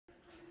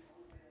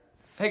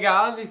Hey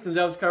guys, Ethan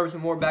Zelbs covers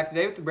some more back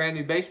today with a brand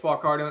new baseball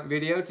card hunt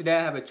video. Today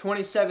I have a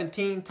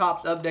 2017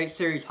 Topps Update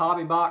Series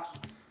hobby box.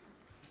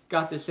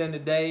 Got this in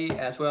today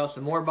as well as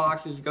some more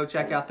boxes. Go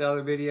check out the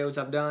other videos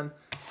I've done.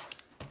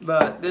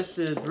 But this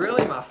is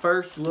really my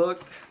first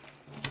look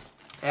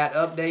at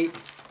Update.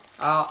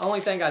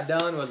 Only thing I've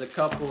done was a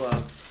couple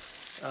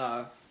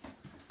of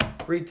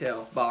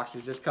retail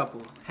boxes, just a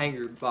couple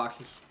hanger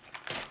boxes.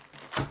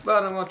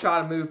 But I'm going to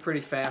try to move pretty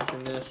fast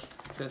in this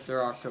since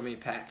there are so many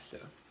packs. So,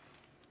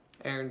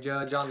 Aaron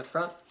Judge on the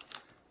front.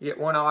 You get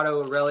one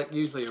auto, a relic,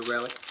 usually a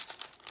relic.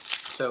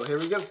 So here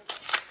we go.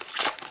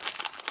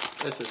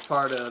 This is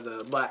part of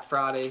the Black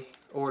Friday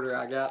order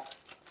I got.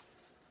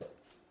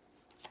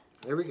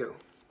 Here we go.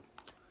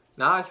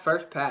 Nice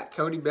first pack.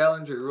 Cody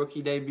Bellinger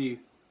rookie debut.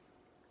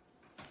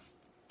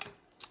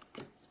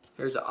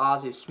 Here's an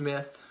Ozzie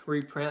Smith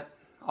reprint,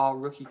 all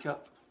rookie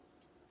cup.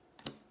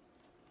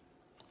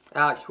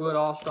 Alex Wood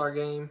All-Star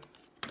game.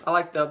 I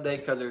like the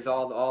update because there's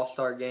all the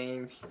All-Star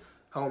games,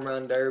 home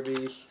run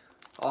derbies,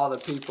 all the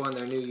people in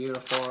their new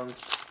uniforms.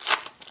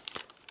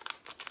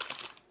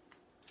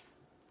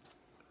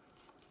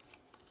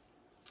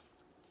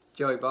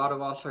 Joey Votto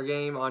All-Star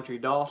game, Andre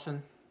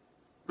Dawson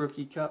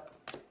rookie cup.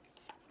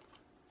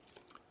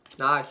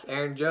 Nice,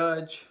 Aaron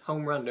Judge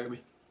home run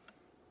derby.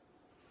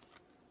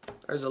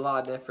 There's a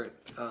lot of different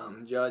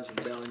Judge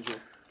and Bellinger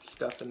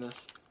stuff in this.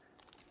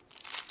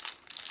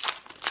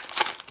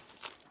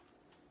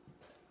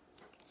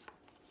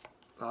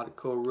 A lot of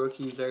cool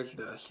rookies. There's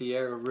the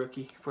Sierra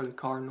rookie for the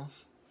Cardinals.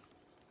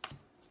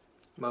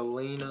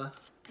 Molina.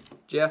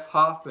 Jeff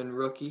Hoffman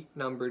rookie,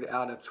 numbered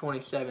out of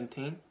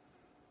 2017.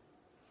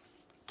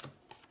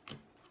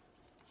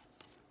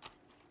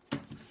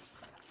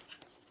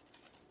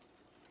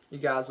 You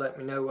guys let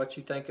me know what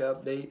you think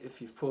of Update,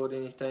 if you've pulled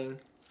anything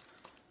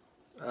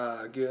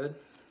good.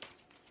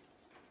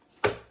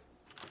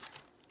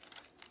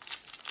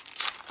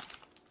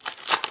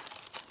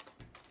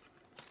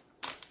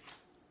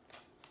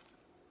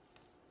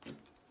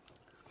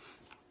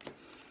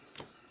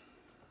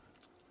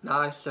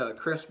 Nice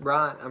Chris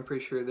Bryant. I'm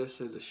pretty sure this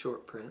is a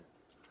short print.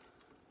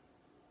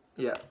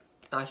 Yeah,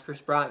 nice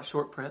Chris Bryant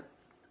short print.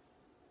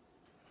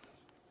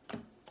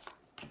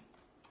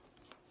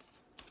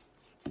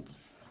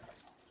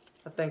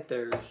 I think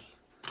there's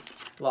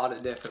a lot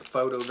of different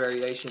photo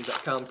variations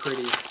that come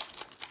pretty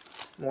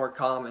more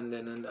common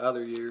than in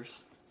other years.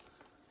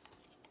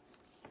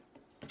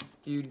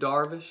 Yu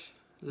Darvish,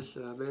 this is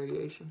a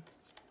variation.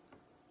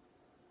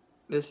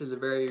 This is a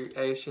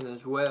variation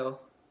as well.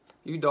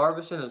 Yu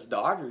Darvish in his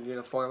Dodgers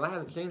uniform. I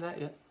haven't seen that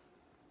yet.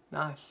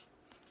 Nice.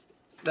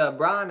 The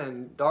Brian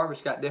and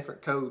Darvish got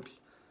different codes.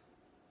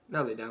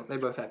 No, they don't. They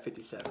both have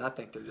 57. I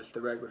think they're just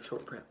the regular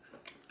short print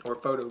or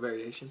photo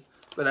variation.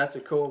 But that's a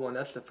cool one.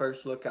 That's the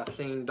first look I've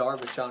seen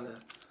Darvish on a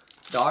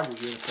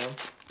Dodgers uniform.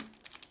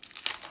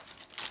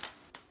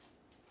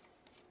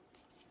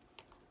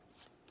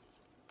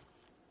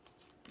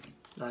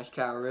 Nice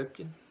Cal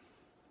Ripken.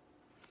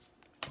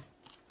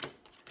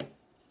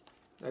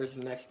 There's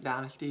the next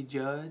Dynasty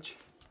Judge.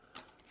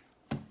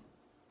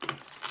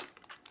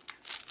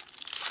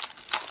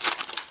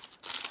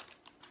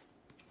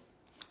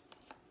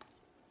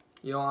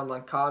 Yohan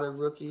Moncada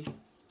rookie.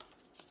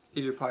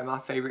 These are probably my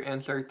favorite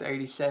insert, the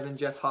 87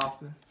 Jeff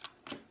Hoffman.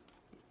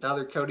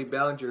 Another Cody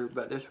Bellinger,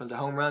 but this one's a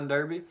home run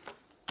derby.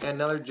 And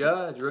another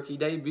Judge rookie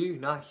debut.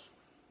 Nice.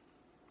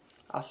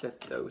 I'll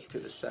set those to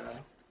the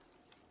side.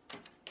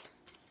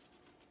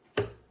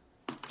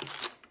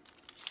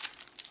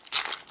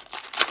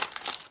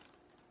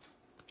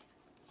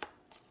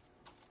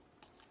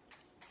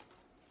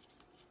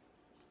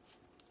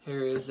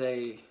 Here is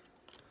a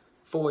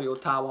foil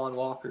Taijuan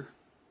Walker.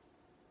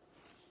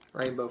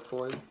 Rainbow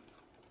foil.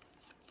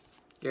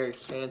 Gary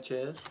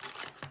Sanchez.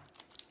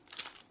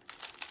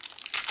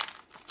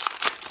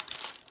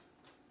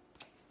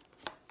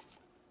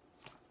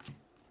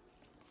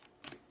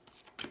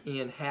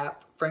 Ian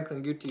Happ.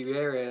 Franklin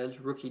Gutierrez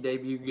rookie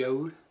debut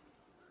gold.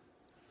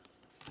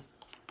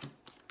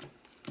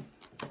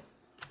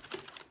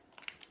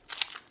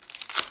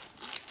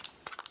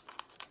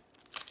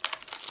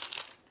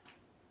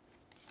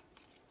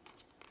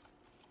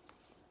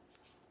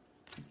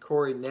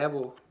 Corey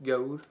Neville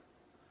gold.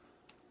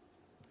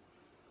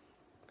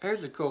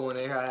 Here's a cool one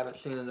here I haven't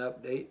seen an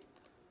update.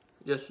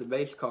 Just the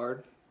base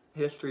card.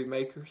 History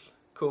makers.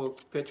 Cool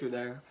picture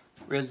there.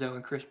 Rizzo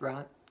and Chris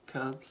Bryant.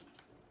 Cubs.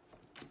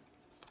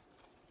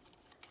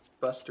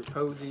 Buster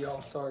Posey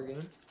All-Star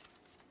game.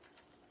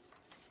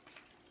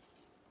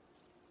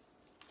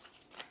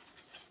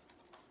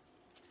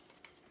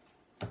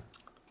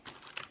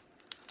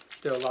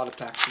 Still a lot of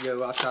packs to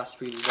go. I'll try to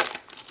speed it up.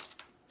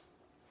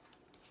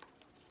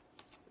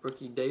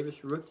 Rookie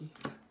Davis rookie.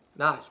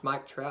 Nice.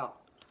 Mike Trout.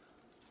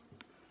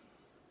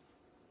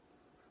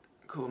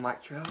 Cool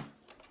Mike Trout.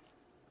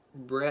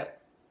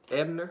 Brett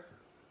Ebner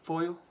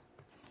foil.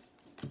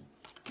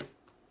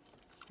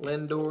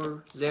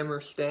 Lindor,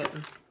 Zimmer,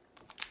 Stanton.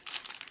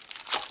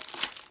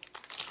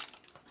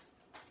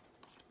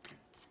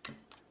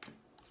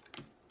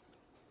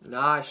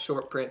 Nice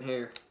short print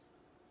here.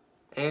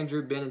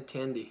 Andrew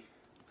Benintendi.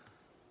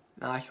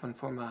 Nice one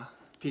for my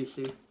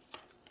PC.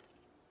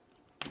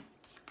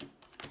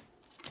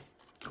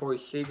 Corey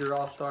Seager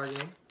All-Star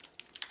Game.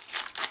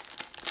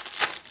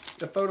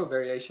 The photo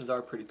variations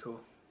are pretty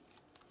cool.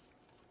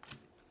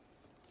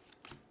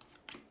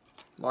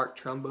 Mark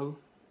Trumbo.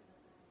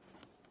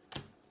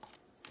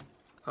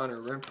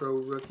 Hunter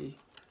Renfroe rookie.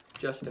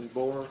 Justin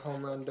Bour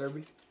home run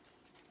derby.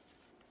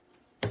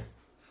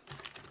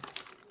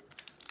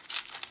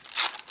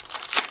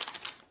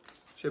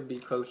 Should be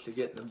close to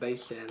getting the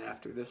base set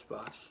after this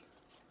box.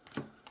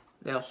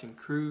 Nelson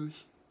Cruz.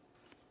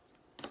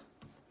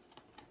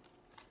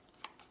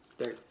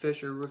 Derek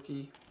Fisher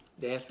rookie.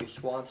 Dansby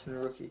Swanson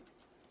rookie.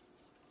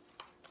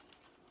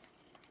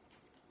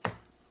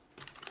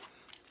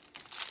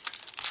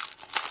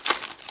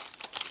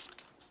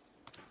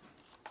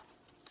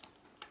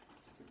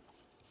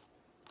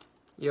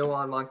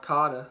 Yoan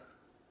Moncada.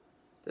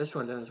 This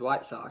one's in his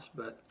White Sox,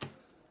 but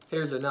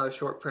here's another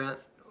short print,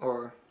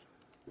 or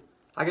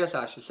I guess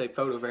I should say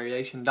photo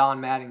variation,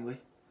 Don Mattingly,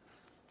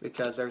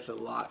 because there's a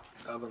lot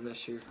of them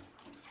this year.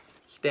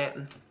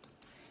 Stanton.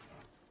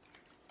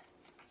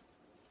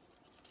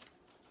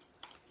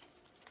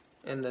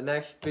 In the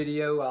next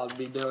video, I'll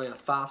be doing a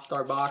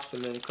 5-star box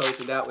and then close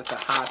it out with a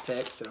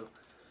high-tech, so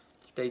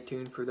stay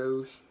tuned for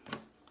those.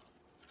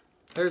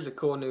 Here's a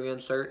cool new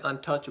insert,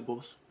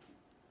 Untouchables.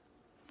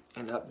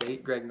 And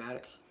update, Greg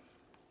Maddux.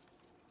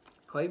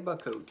 Clay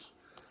Buchholz.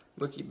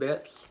 Mookie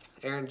Betts.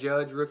 Aaron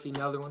Judge, rookie,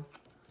 another one.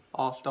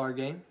 All-Star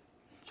Game.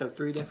 So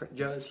 3 different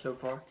Judge so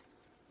far.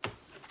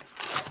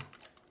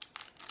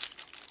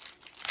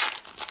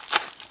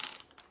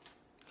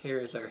 Here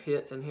is our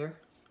hit in here.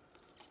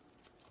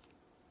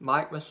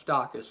 Mike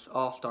Moustakas,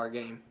 All-Star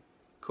Game.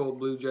 Cool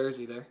blue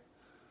jersey there.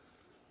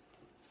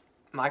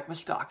 Mike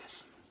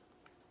Moustakas.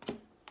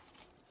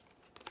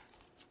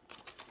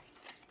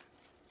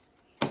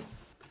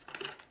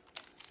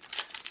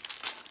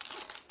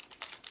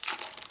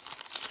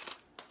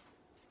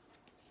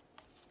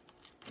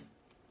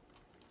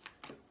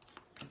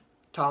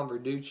 Tom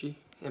Verducci,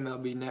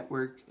 MLB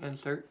Network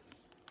insert.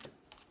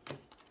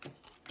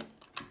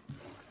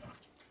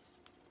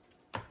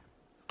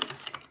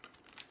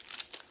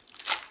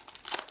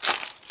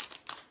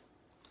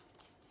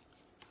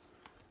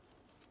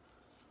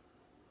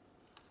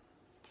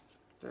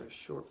 There's a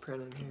short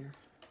print in here.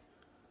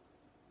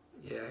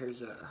 Yeah,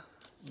 here's a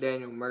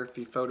Daniel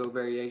Murphy photo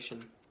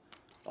variation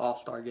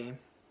All-Star Game.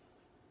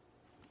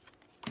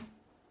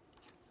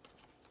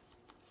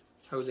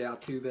 Jose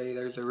Altuve,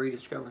 there's a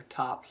rediscovered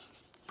Topps.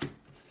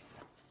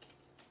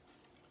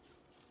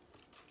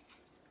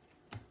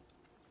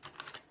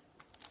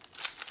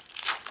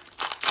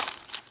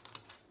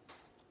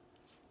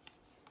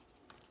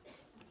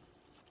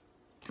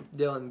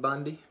 Dylan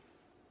Bundy,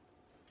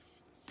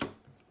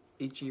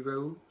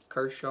 Ichiro,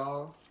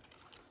 Kershaw,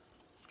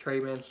 Trey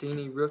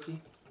Mancini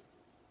rookie.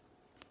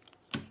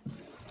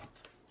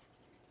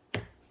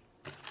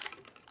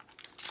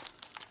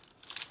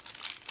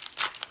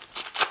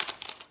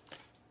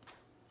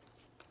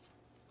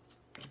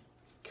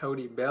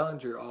 Cody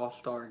Bellinger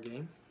All-Star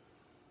Game.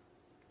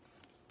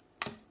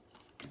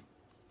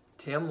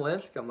 Tim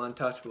Lincecum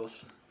Untouchables.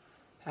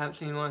 Haven't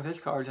seen one of his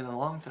cards in a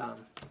long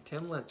time.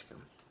 Tim Lincecum.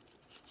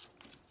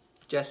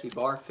 Jesse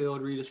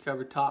Barfield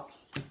rediscovered Topps.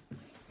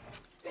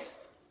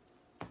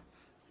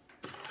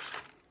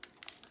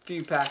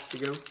 Few packs to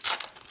go.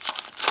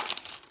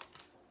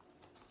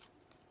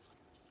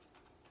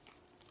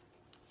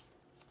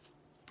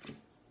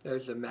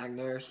 There's a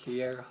Magneuris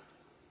Sierra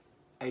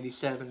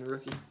 87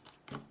 rookie.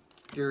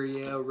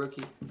 Gurriel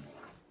rookie.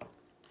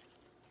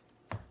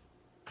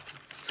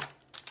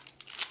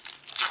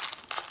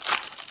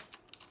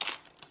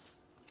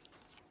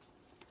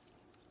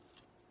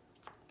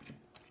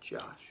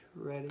 Josh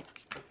Reddick.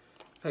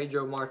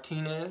 Pedro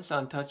Martinez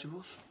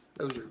Untouchables.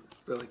 Those are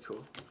really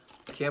cool.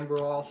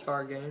 Kimbrel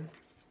All-Star Game.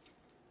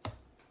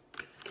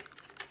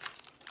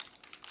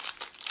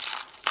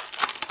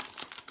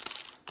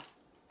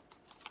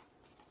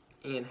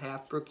 Ian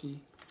Happ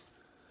rookie.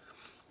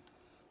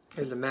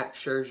 Here's a Max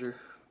Scherzer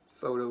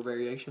photo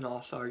variation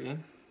All-Star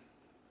Game.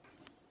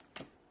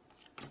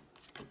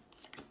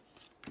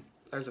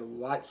 There's a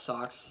White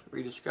Sox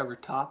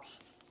rediscovered Topps.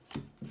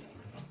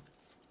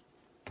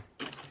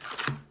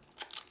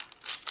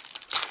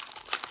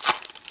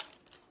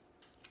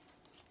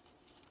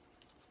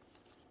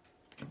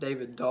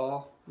 David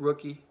Dahl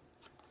rookie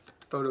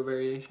photo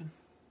variation.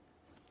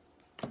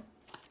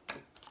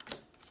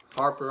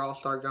 Harper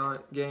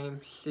All-Star Game,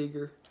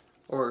 Seager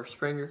or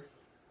Springer.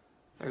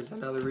 There's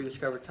another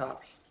rediscovered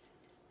Topps.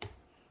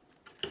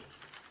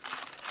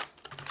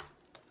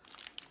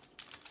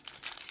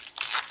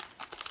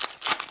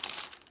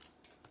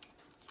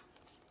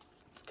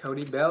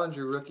 Cody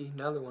Bellinger rookie,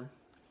 another one.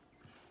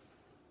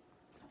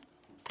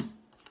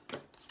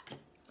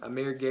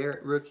 Amir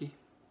Garrett rookie.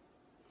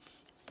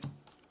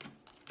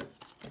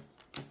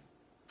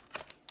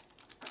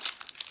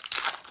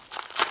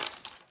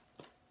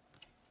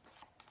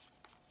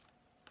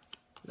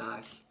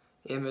 Nice.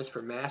 M is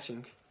for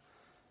Mashing.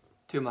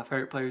 Two of my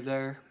favorite players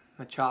there.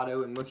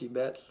 Machado and Mookie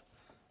Betts.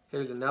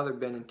 Here's another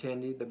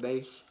Benintendi, the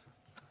base.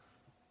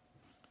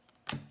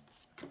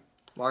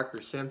 Mark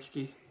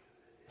Rucinsky,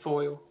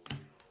 foil.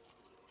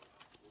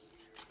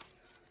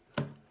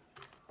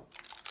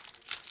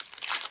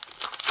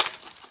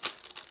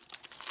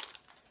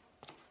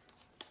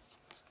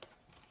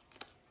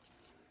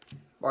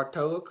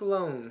 Bartolo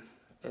Colon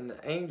in the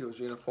Angels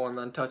uniform,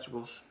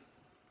 Untouchables.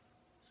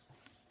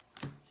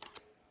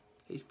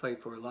 He's played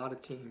for a lot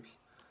of teams.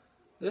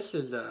 This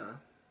is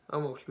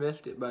almost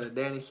missed it, but a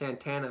Danny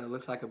Santana. It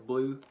looks like a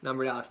blue,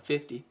 numbered out of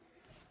 50.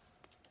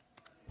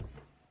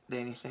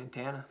 Danny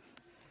Santana.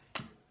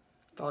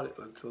 Thought it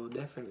looked a little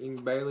different. You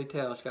can barely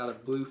tell. It's got a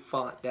blue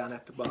font down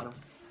at the bottom.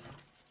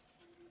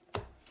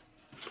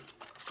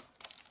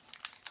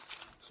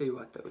 See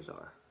what those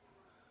are.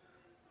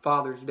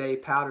 Father's Day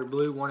powder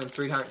blue, 1 in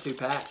 302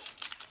 packs.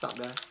 It's not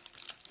bad.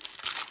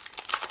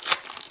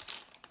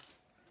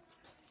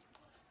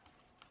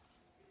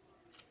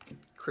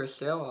 Chris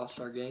Sale,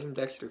 All-Star Game.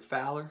 Dexter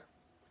Fowler.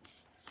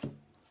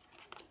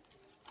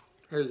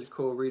 Here's a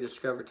cool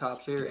rediscovered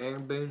tops here.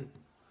 Aaron Boone.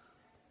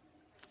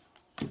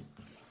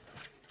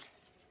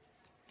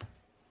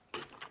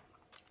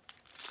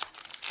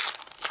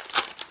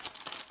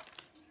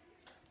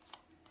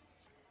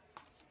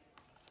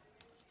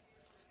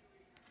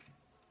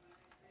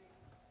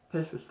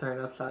 This was turned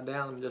upside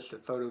down, just a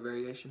photo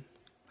variation.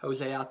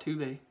 Jose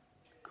Altuve.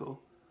 Cool.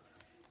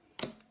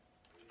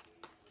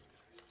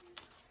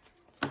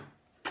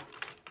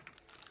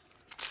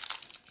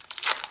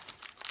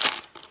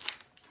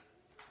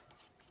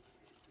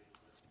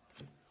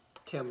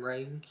 Tim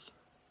Raines.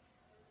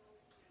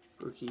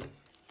 Rookie.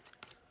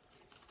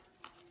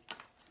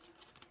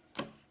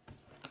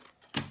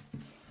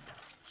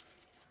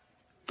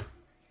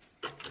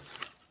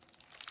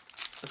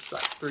 Looks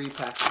like 3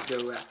 packs to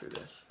go after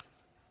this.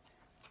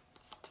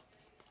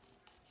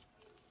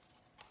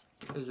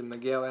 There's a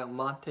Miguel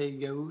Almonte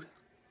Gold.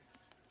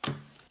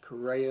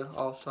 Correa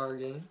All-Star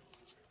Game.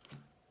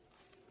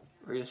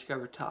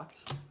 Rediscovered tops.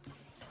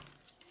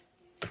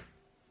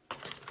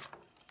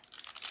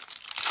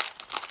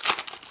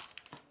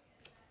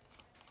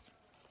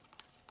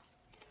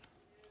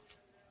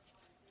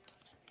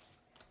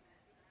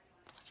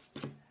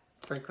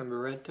 Franklin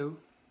Barreto.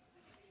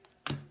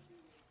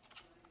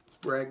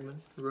 Bregman,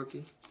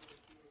 rookie.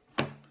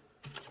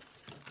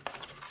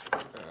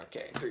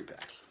 Okay, 3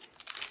 packs.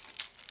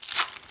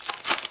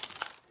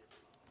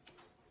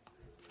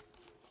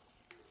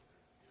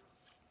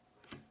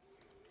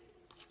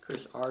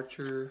 Chris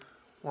Archer,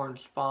 Warren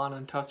Spahn,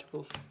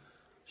 Untouchables,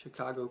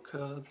 Chicago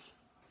Cubs,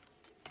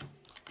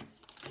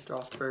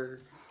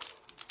 Strasburg,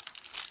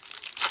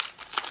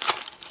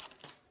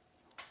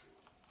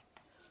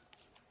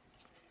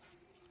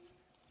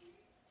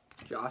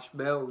 Josh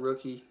Bell,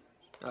 rookie,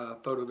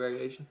 photo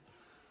variation.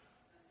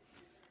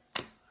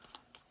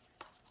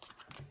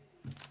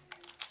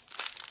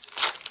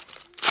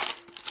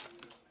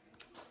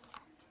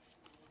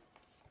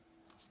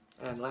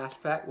 And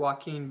last pack,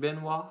 Joaquin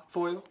Benoit,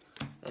 foil.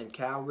 And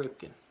Cal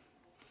Ripken.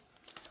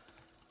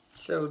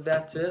 So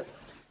that's it.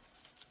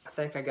 I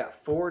think I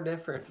got 4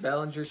 different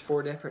Bellingers,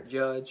 4 different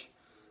Judge,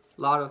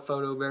 a lot of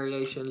photo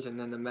variations, and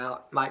then the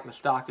Mike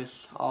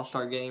Moustakas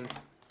All-Star Game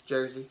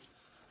jersey.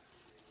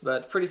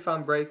 But pretty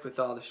fun break with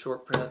all the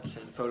short prints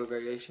and photo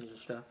variations and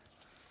stuff.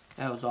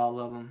 That was all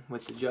of them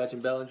with the Judge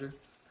and Bellinger.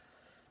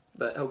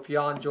 But hope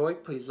y'all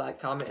enjoyed. Please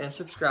like, comment, and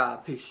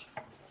subscribe. Peace.